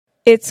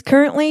It's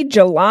currently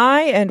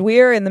July and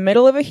we are in the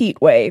middle of a heat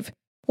wave.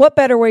 What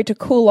better way to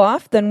cool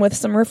off than with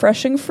some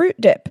refreshing fruit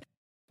dip?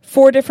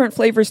 4 different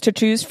flavors to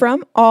choose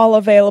from, all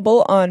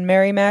available on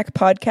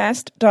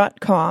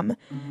MaryMacPodcast.com.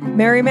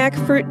 Mary Mac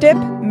Fruit Dip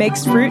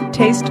makes fruit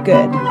taste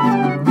good.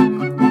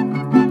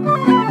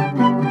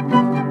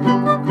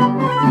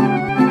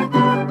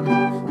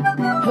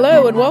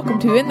 Hello and welcome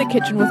to In the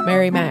Kitchen with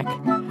Mary Mac.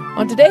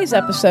 On today's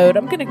episode,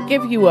 I'm going to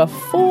give you a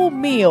full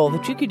meal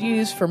that you could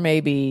use for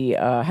maybe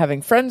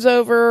having friends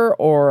over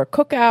or a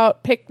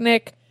cookout,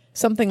 picnic,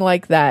 something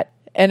like that.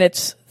 And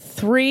it's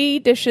 3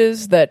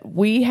 dishes that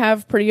we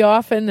have pretty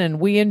often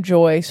and we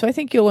enjoy, so I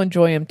think you'll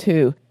enjoy them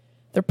too.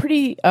 They're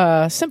pretty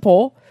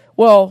simple.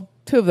 Well,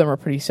 2 of them are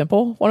pretty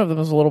simple. One of them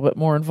is a little bit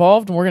more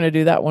involved, and we're going to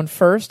do that one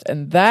first,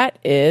 and that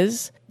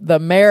is the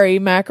Mary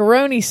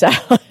Mac-aroni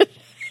salad.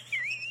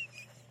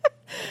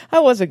 I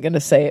wasn't going to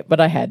say it, but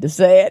I had to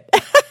say it.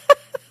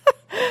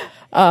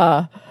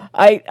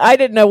 I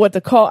didn't know what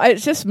to call it.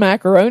 It's just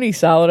macaroni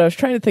salad. I was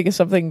trying to think of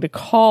something to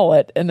call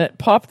it, and it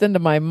popped into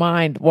my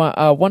mind.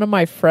 One of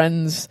my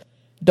friend's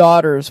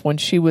daughters, when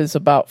she was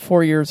about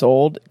 4 years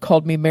old,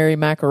 called me Mary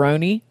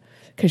Mac-aroni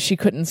because she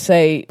couldn't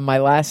say my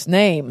last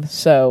name.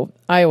 So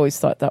I always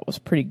thought that was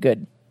pretty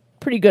good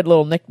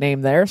little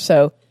nickname there.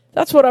 So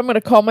that's what I'm going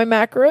to call my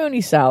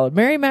macaroni salad,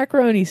 Mary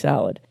Mac-aroni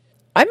salad.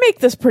 I make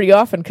this pretty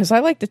often because I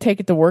like to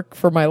take it to work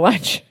for my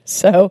lunch.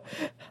 So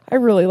I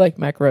really like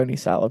macaroni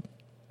salad.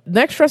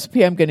 Next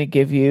recipe I'm going to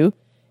give you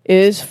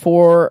is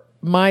for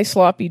my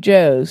sloppy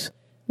joes,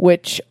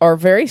 which are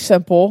very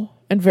simple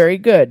and very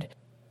good.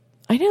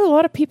 I know a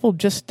lot of people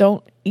just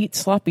don't eat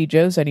sloppy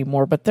joes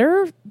anymore, but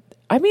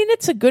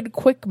it's a good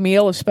quick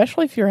meal,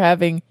 especially if you're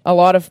having a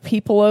lot of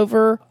people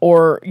over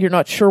or you're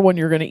not sure when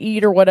you're going to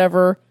eat or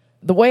whatever.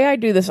 The way I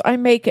do this, I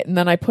make it and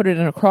then I put it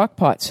in a crock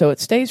pot so it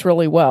stays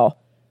really well.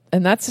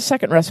 And that's the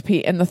second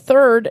recipe. And the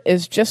third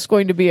is just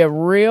going to be a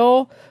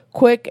real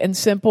quick and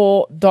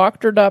simple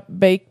doctored up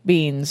baked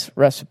beans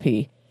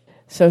recipe.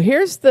 So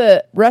here's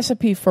the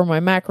recipe for my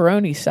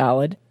macaroni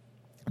salad.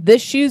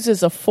 This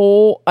uses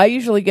I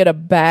usually get a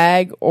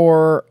bag,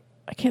 or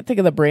I can't think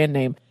of the brand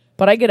name,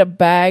 but I get a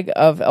bag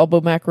of elbow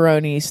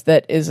macaronis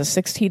that is a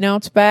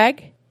 16-ounce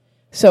bag.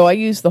 So I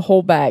use the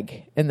whole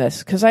bag in this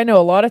because I know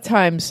a lot of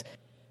times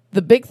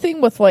the big thing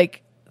with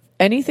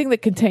anything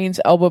that contains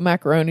elbow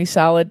macaroni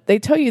salad, they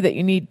tell you that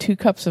you need 2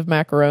 cups of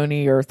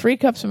macaroni or 3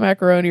 cups of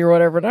macaroni or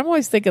whatever. And I'm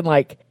always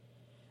thinking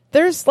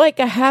there's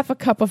a half a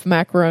cup of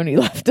macaroni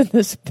left in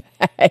this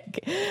bag.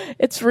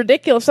 It's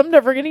ridiculous. I'm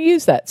never going to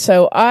use that.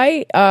 So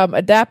I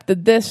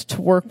adapted this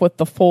to work with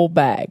the full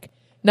bag.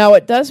 Now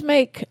it does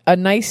make a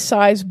nice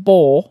size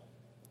bowl,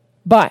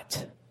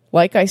 but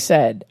like I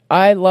said,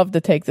 I love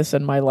to take this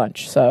in my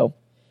lunch. So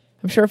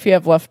I'm sure if you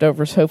have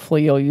leftovers,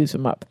 hopefully you'll use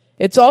them up.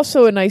 It's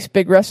also a nice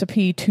big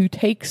recipe to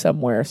take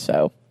somewhere.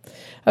 So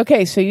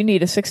you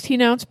need a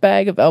 16-ounce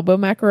bag of elbow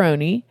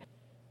macaroni,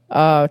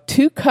 2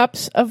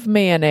 cups of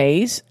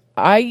mayonnaise.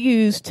 I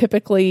use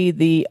typically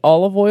the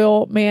olive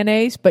oil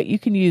mayonnaise, but you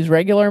can use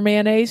regular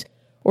mayonnaise,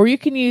 or you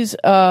can use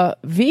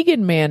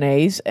vegan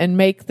mayonnaise and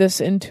make this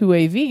into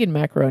a vegan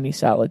macaroni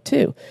salad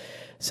too.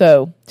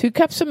 So 2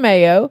 cups of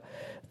mayo,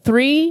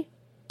 3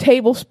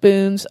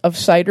 tablespoons of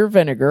cider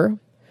vinegar,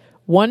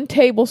 1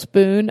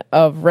 tablespoon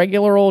of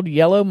regular old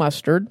yellow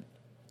mustard,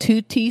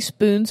 2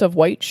 teaspoons of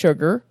white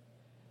sugar,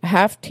 a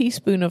half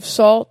teaspoon of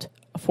salt,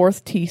 a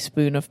 1/4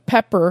 teaspoon of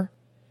pepper.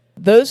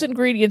 Those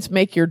ingredients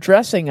make your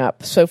dressing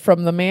up. So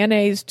from the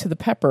mayonnaise to the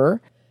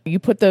pepper, you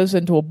put those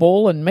into a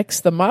bowl and mix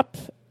them up.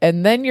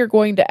 And then you're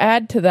going to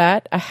add to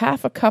that a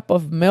half a cup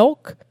of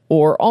milk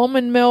or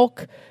almond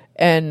milk.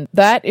 And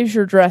that is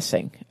your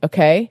dressing.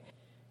 Okay.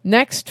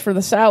 Next, for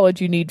the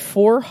salad, you need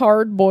 4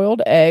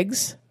 hard-boiled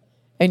eggs.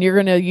 And you're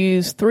going to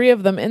use 3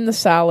 of them in the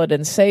salad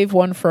and save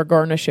 1 for a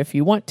garnish if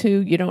you want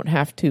to. You don't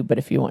have to, but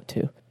if you want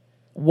to.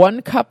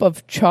 1 cup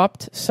of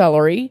chopped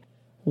celery,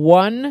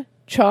 1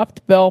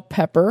 chopped bell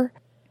pepper,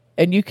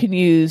 and you can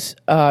use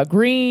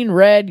green,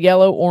 red,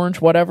 yellow,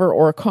 orange, whatever,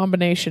 or a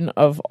combination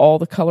of all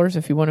the colors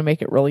if you want to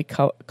make it really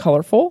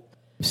colorful.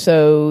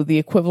 So the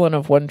equivalent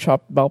of 1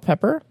 chopped bell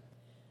pepper.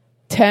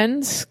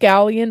 10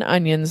 scallion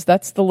onions.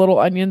 That's the little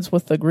onions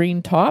with the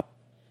green top.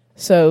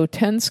 So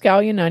 10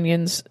 scallion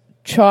onions,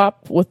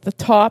 chopped with the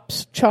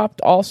tops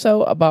chopped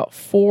also about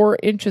 4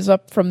 inches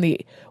up from the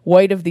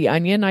white of the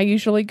onion. I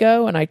usually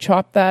go and I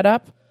chop that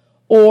up.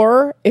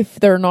 Or if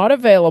they're not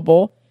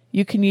available,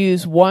 you can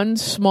use 1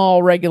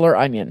 small regular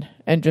onion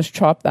and just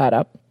chop that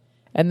up.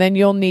 And then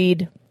you'll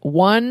need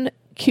 1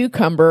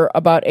 cucumber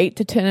about 8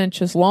 to 10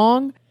 inches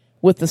long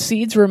with the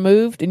seeds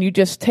removed, and you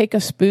just take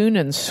a spoon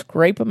and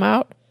scrape them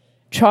out.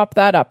 Chop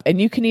that up, and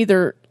you can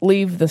either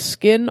leave the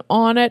skin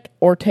on it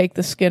or take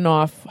the skin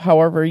off,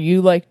 however you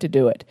like to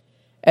do it.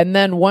 And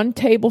then 1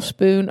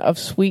 tablespoon of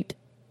sweet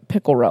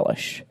pickle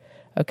relish.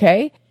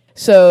 Okay?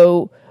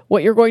 So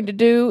what you're going to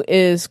do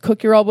is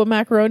cook your elbow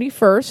macaroni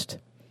first,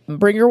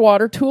 bring your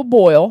water to a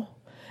boil,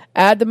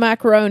 add the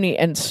macaroni,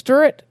 and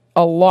stir it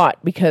a lot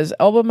because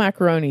elbow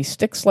macaroni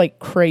sticks like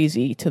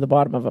crazy to the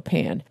bottom of a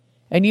pan.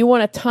 And you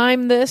want to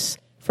time this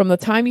From the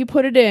time you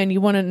put it in, you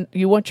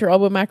want your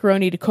elbow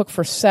macaroni to cook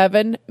for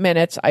 7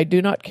 minutes. I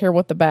do not care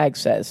what the bag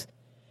says.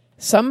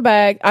 Some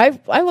bag,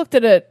 I looked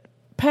at a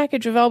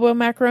package of elbow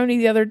macaroni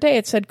the other day.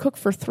 It said cook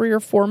for 3 or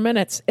 4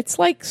 minutes. It's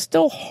like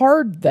still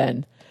hard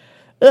then.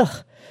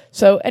 Ugh.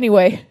 So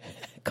anyway,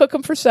 cook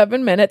them for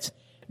 7 minutes.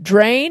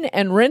 Drain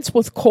and rinse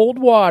with cold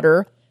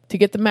water to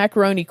get the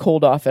macaroni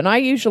cooled off. And I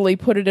usually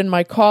put it in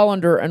my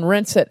colander and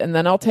rinse it, and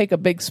then I'll take a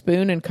big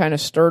spoon and kind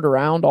of stir it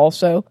around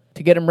also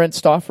to get them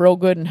rinsed off real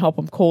good and help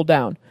them cool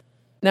down.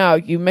 Now,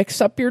 you mix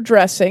up your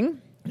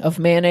dressing of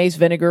mayonnaise,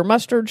 vinegar,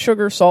 mustard,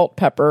 sugar, salt,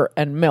 pepper,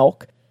 and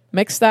milk.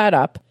 Mix that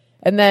up.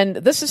 And then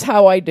this is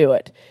how I do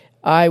it.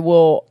 I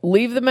will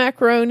leave the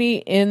macaroni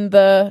in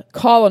the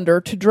colander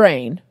to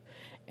drain.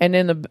 And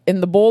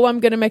in the bowl I'm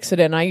going to mix it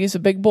in, I use a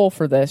big bowl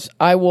for this,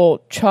 I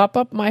will chop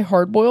up my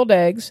hard-boiled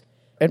eggs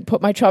and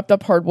put my chopped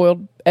up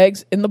hard-boiled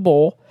eggs in the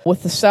bowl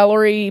with the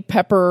celery,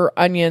 pepper,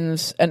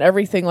 onions, and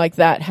everything like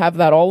that. Have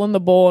that all in the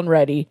bowl and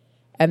ready.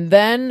 And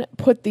then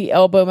put the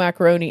elbow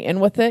macaroni in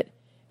with it.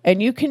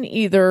 And you can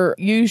either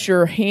use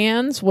your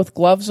hands with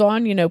gloves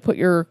on, put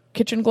your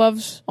kitchen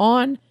gloves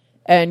on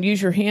and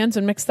use your hands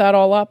and mix that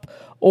all up,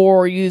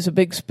 or use a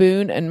big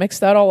spoon and mix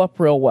that all up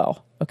real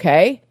well,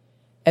 okay?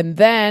 And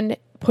then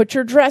put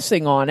your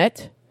dressing on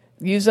it.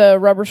 Use a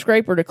rubber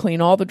scraper to clean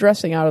all the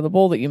dressing out of the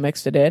bowl that you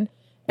mixed it in,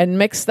 and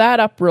mix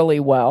that up really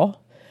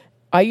well.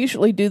 I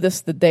usually do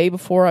this the day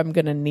before I'm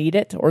going to need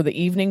it, or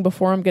the evening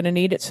before I'm going to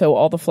need it, so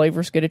all the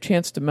flavors get a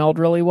chance to meld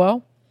really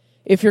well.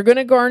 If you're going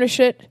to garnish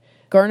it,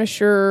 garnish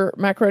your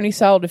macaroni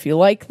salad if you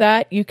like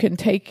that. You can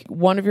take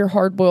one of your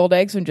hard-boiled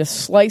eggs and just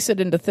slice it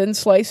into thin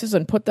slices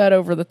and put that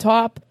over the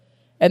top,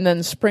 and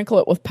then sprinkle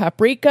it with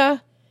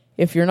paprika.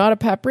 If you're not a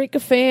paprika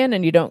fan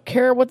and you don't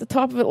care what the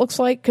top of it looks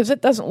like, because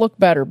it doesn't look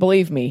better,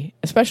 believe me,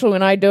 especially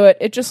when I do it,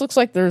 it just looks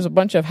like there's a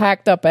bunch of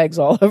hacked up eggs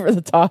all over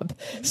the top.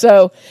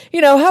 So,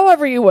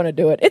 however you want to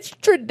do it. It's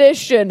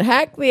tradition.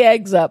 Hack the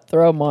eggs up,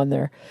 throw them on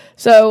there.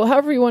 So,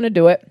 however you want to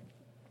do it,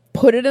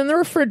 put it in the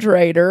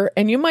refrigerator,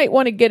 and you might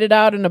want to get it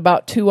out in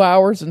about 2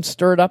 hours and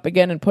stir it up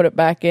again and put it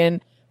back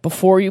in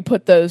before you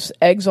put those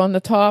eggs on the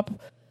top.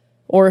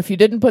 Or if you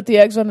didn't put the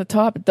eggs on the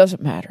top, it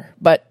doesn't matter.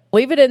 But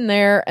leave it in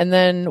there, and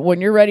then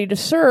when you're ready to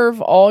serve,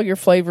 all your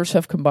flavors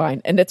have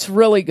combined. And it's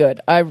really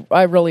good. I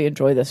really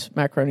enjoy this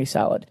macaroni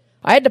salad.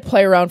 I had to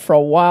play around for a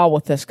while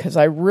with this because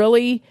I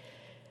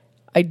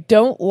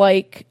don't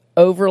like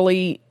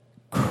overly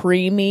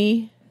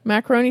creamy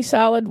macaroni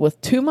salad with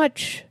too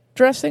much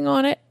dressing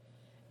on it.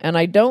 And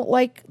I don't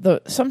like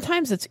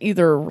sometimes it's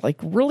either like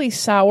really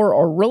sour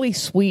or really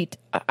sweet.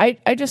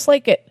 I just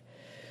like it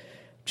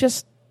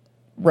just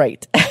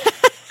right.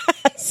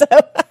 So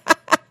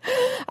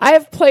I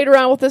have played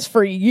around with this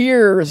for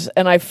years,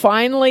 and I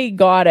finally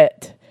got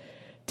it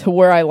to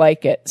where I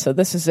like it. So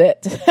this is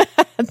it.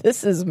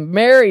 This is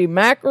Mary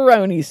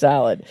Mac-aroni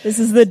salad. This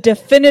is the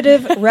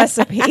definitive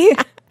recipe.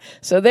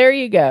 So there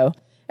you go.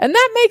 And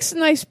that makes a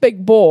nice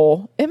big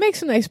bowl. It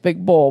makes a nice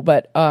big bowl,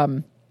 but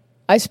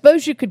I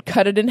suppose you could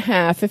cut it in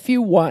half if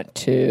you want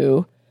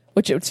to,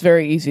 which it's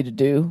very easy to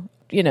do.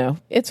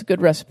 It's a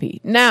good recipe.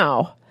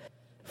 Now,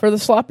 for the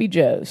sloppy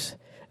joes.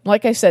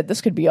 Like I said,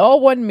 this could be all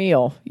one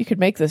meal. You could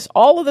make this,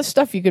 all of the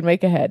stuff you could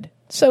make ahead.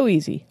 So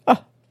easy.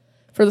 Oh.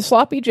 For the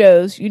sloppy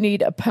joes, you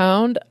need a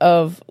pound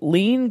of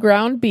lean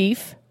ground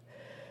beef,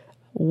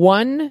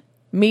 1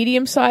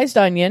 medium-sized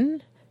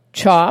onion,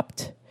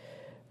 chopped,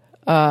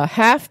 a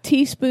half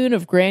teaspoon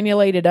of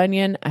granulated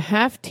onion, a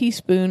half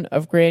teaspoon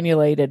of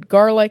granulated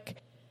garlic,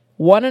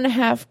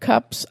 1.5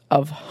 cups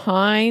of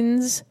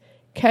Heinz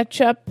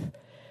ketchup,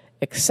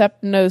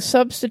 accept no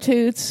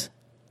substitutes,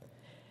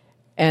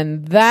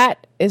 and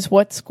that is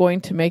what's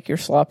going to make your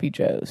sloppy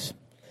joes.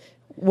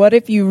 What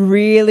if you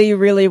really,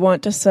 really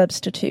want to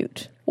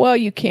substitute? Well,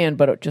 you can,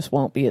 but it just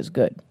won't be as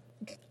good.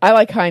 I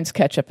like Heinz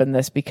ketchup in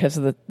this because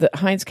the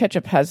Heinz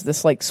ketchup has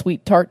this like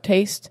sweet tart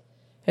taste,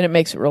 and it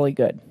makes it really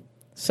good.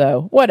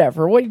 So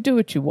whatever, do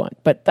what you want,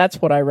 but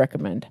that's what I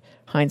recommend,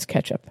 Heinz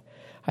ketchup.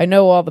 I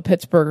know all the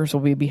Pittsburghers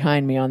will be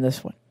behind me on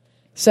this one.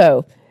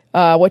 So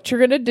what you're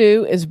going to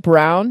do is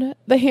brown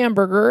the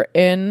hamburger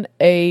in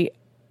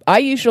I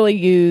usually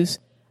use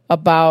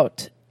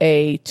about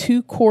a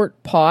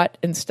 2-quart pot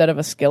instead of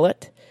a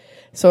skillet.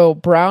 So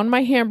brown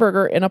my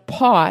hamburger in a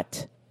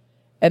pot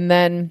and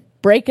then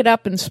break it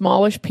up in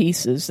smallish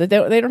pieces. They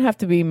don't have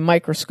to be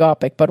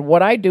microscopic, but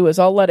what I do is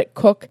I'll let it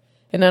cook,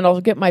 and then I'll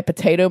get my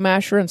potato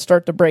masher and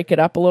start to break it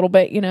up a little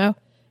bit, And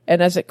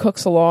as it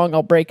cooks along,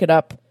 I'll break it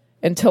up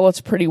until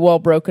it's pretty well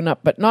broken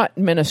up, but not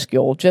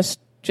minuscule. Just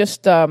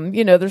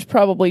there's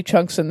probably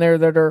chunks in there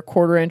that are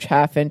 1/4 inch,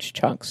 1/2 inch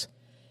chunks.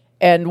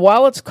 And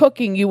while it's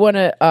cooking, you want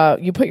to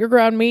you put your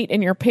ground meat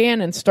in your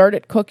pan and start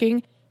it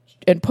cooking,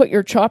 and put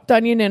your chopped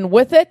onion in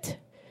with it,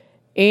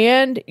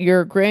 and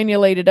your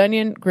granulated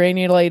onion,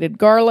 granulated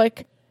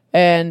garlic,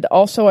 and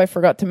also I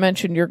forgot to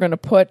mention you're going to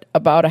put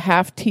about a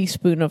 1/2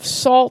 teaspoon of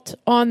salt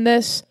on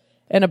this,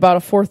 and about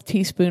a 1/4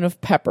 teaspoon of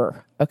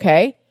pepper.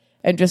 Okay,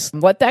 and just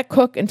let that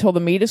cook until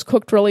the meat is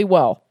cooked really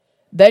well.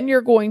 Then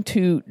you're going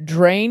to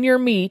drain your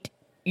meat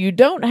you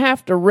don't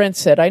have to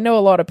rinse it. I know a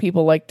lot of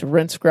people like to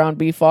rinse ground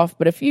beef off,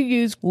 but if you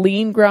use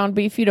lean ground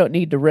beef, you don't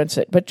need to rinse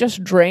it. But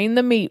just drain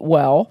the meat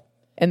well,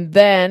 and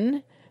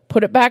then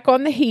put it back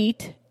on the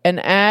heat and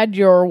add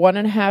your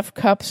 1.5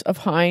 cups of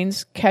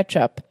Heinz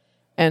ketchup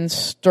and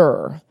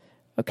stir,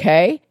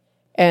 okay?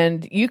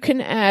 And you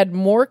can add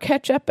more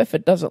ketchup if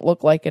it doesn't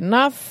look like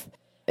enough,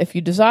 if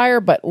you desire,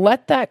 but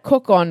let that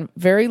cook on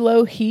very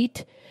low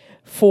heat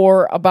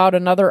for about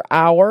another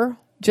hour,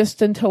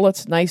 just until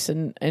it's nice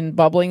and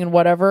bubbling and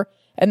whatever.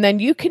 And then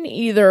you can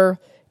either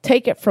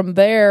take it from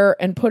there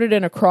and put it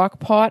in a crock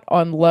pot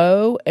on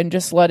low and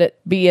just let it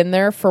be in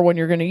there for when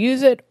you're going to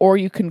use it, or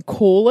you can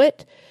cool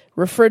it,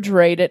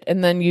 refrigerate it,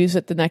 and then use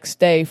it the next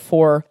day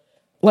for,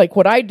 like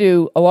what I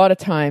do a lot of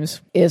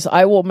times is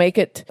I will make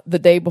it the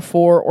day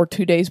before or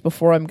 2 days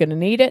before I'm going to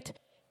need it,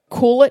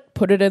 cool it,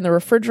 put it in the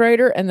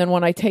refrigerator, and then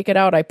when I take it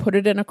out, I put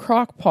it in a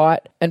crock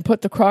pot and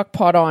put the crock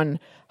pot on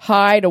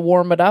high to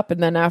warm it up,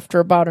 and then after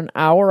about an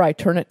hour, I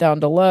turn it down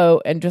to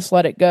low and just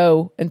let it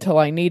go until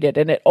I need it.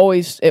 And it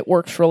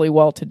works really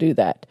well to do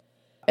that.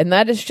 And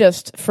that is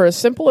just, for as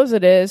simple as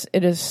it is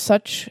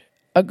such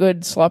a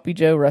good Sloppy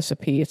Joe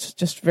recipe. It's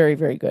just very,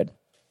 very good.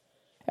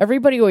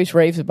 Everybody always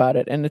raves about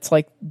it, and it's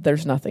like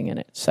there's nothing in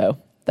it. So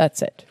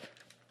that's it.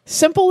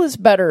 Simple is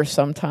better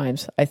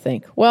sometimes, I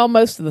think. Well,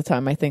 most of the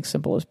time, I think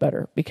simple is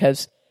better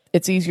because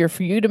it's easier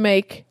for you to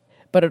make,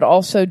 but it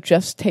also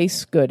just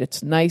tastes good.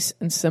 It's nice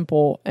and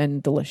simple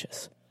and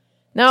delicious.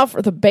 Now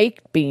for the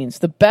baked beans,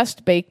 the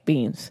best baked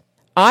beans.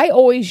 I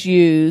always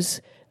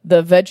use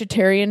the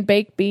vegetarian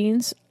baked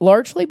beans,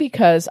 largely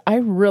because I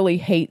really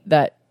hate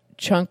that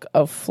chunk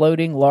of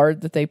floating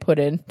lard that they put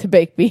in to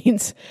baked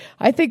beans.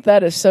 I think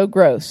that is so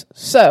gross.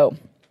 So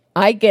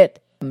I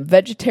get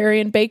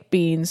vegetarian baked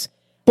beans.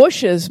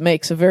 Bush's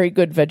makes a very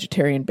good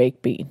vegetarian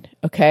baked bean,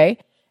 okay?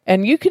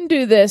 And you can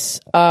do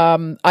this.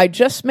 I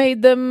just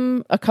made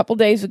them a couple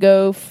days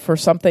ago for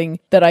something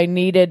that I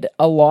needed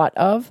a lot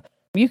of.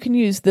 You can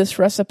use this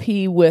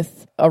recipe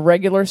with a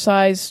regular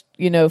size,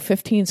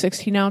 15,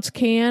 16 ounce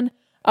can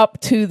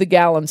up to the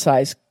gallon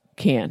size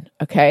can,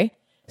 okay?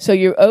 So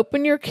you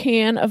open your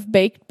can of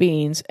baked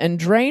beans and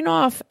drain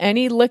off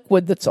any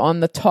liquid that's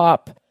on the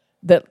top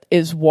that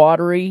is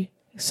watery.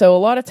 So a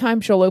lot of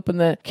times you'll open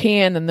the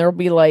can and there'll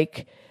be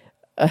like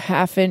a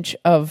 1/2 inch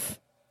of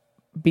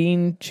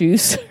bean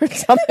juice or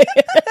something.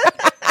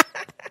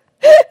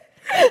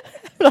 I'm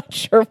not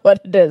sure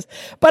what it is,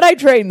 but I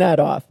drain that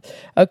off.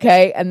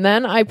 Okay. And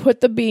then I put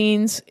the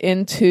beans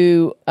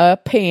into a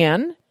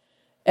pan,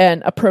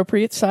 an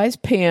appropriate size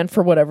pan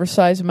for whatever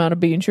size amount of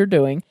beans you're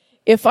doing.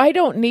 If I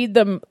don't need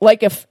them,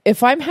 like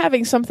if I'm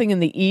having something in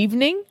the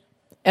evening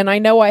and I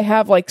know I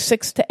have like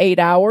 6 to 8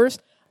 hours,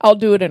 I'll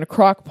do it in a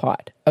crock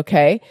pot.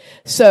 Okay.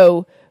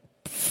 So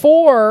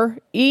for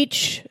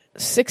each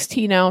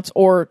 16 ounce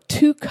or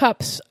 2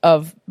 cups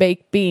of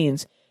baked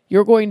beans,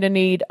 you're going to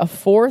need a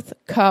 1/4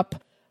 cup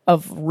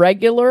of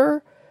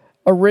regular,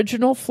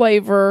 original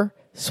flavor,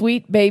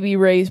 Sweet Baby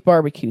Ray's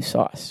barbecue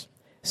sauce.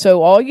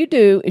 So all you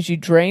do is you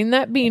drain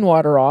that bean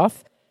water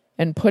off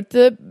and put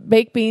the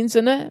baked beans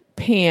in a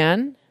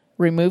pan,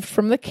 removed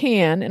from the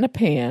can in a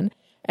pan,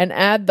 and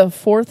add the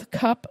 1/4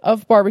 cup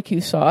of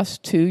barbecue sauce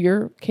to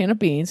your can of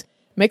beans.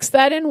 Mix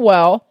that in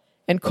well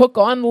and cook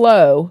on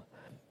low.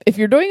 If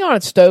you're doing it on a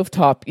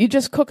stovetop, you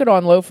just cook it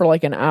on low for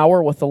like an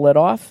hour with the lid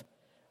off.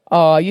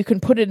 You can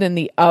put it in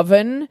the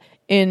oven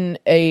in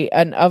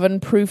an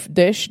oven-proof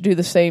dish, do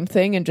the same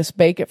thing, and just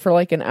bake it for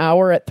like an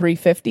hour at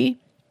 350.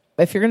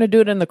 If you're going to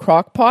do it in the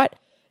crock pot,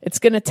 it's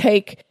going to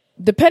take,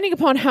 depending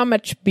upon how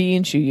much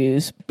beans you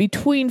use,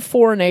 between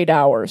 4 and 8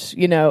 hours,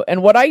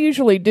 And what I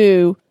usually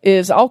do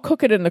is I'll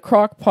cook it in the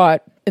crock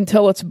pot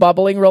until it's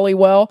bubbling really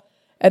well.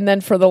 And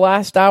then for the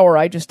last hour,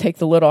 I just take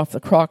the lid off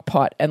the crock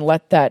pot and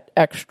let that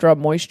extra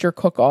moisture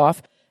cook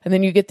off. And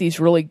then you get these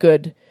really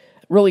good,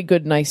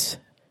 nice,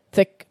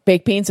 thick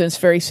baked beans, and it's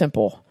very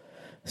simple.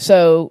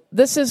 So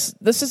this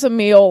is a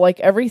meal like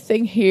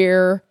everything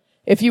here.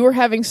 If you were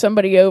having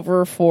somebody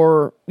over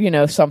for,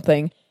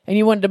 something, and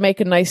you wanted to make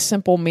a nice,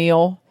 simple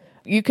meal,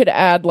 you could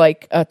add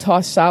like a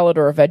tossed salad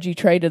or a veggie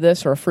tray to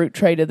this or a fruit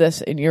tray to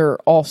this, and you're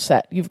all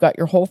set. You've got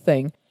your whole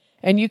thing.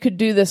 And you could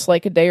do this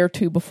like a day or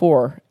two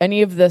before.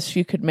 Any of this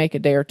you could make a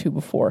day or two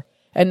before.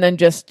 And then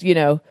just,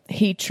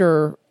 heat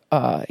your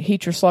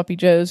Sloppy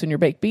Joes and your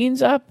baked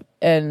beans up.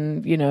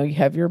 And, you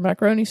have your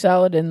macaroni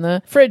salad in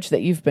the fridge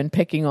that you've been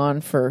picking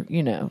on for,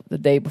 the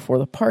day before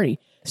the party.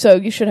 So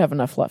you should have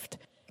enough left.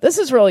 This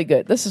is really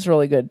good. This is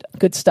really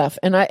good stuff.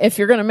 And if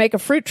you're going to make a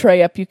fruit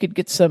tray up, you could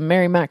get some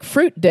Mary Mac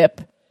fruit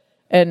dip.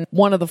 And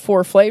one of the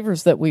 4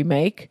 flavors that we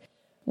make,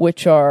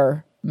 which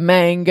are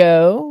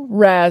mango,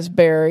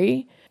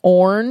 raspberry,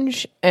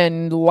 orange,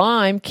 and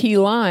lime, key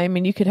lime,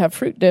 and you could have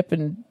fruit dip,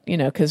 and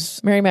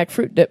because Mary Mac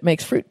fruit dip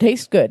makes fruit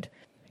taste good.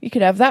 You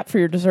could have that for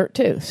your dessert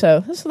too.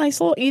 So this is a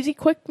nice little easy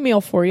quick meal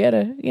for you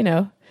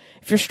to,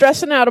 if you're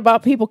stressing out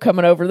about people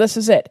coming over, this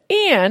is it.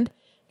 And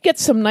get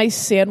some nice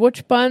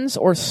sandwich buns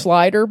or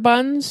slider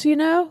buns,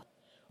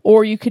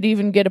 or you could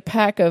even get a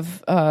pack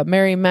of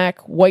Mary Mac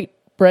white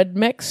bread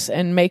mix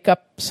and make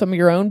up some of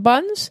your own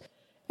buns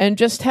and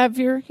just have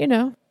your,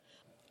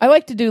 I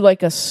like to do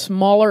like a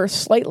smaller,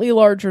 slightly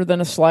larger than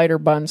a slider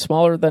bun,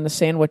 smaller than a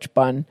sandwich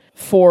bun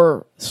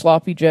for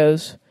sloppy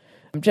joes,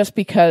 just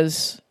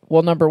because,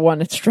 well, number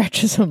one, it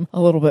stretches them a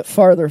little bit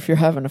farther if you're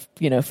having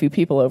a few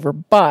people over,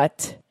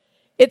 but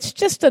it's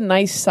just a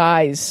nice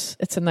size.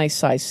 It's a nice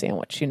size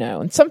sandwich,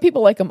 and some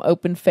people like them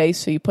open face,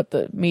 so you put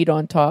the meat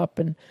on top,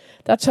 and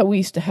that's how we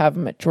used to have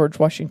them at George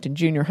Washington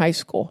Junior High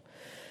School.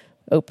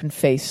 Open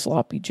face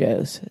sloppy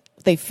joes.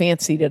 They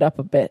fancied it up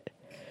a bit,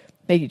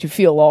 made you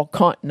feel all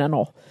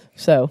continental.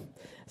 So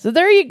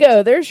there you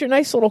go. There's your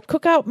nice little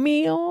cookout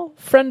meal,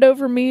 friend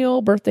over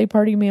meal, birthday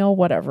party meal,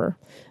 whatever.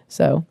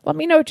 So let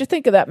me know what you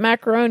think of that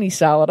macaroni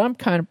salad. I'm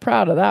kind of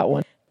proud of that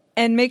one.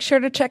 And make sure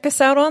to check us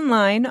out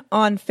online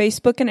on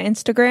Facebook and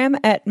Instagram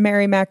at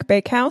Mary Mac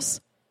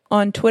Bakehouse,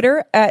 on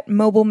Twitter at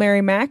Mobile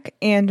Mary Mac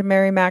and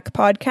Mary Mac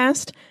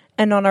Podcast,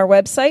 and on our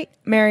website,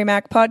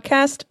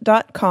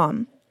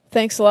 marymacpodcast.com.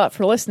 Thanks a lot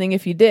for listening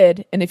if you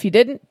did, and if you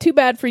didn't, too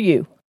bad for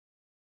you.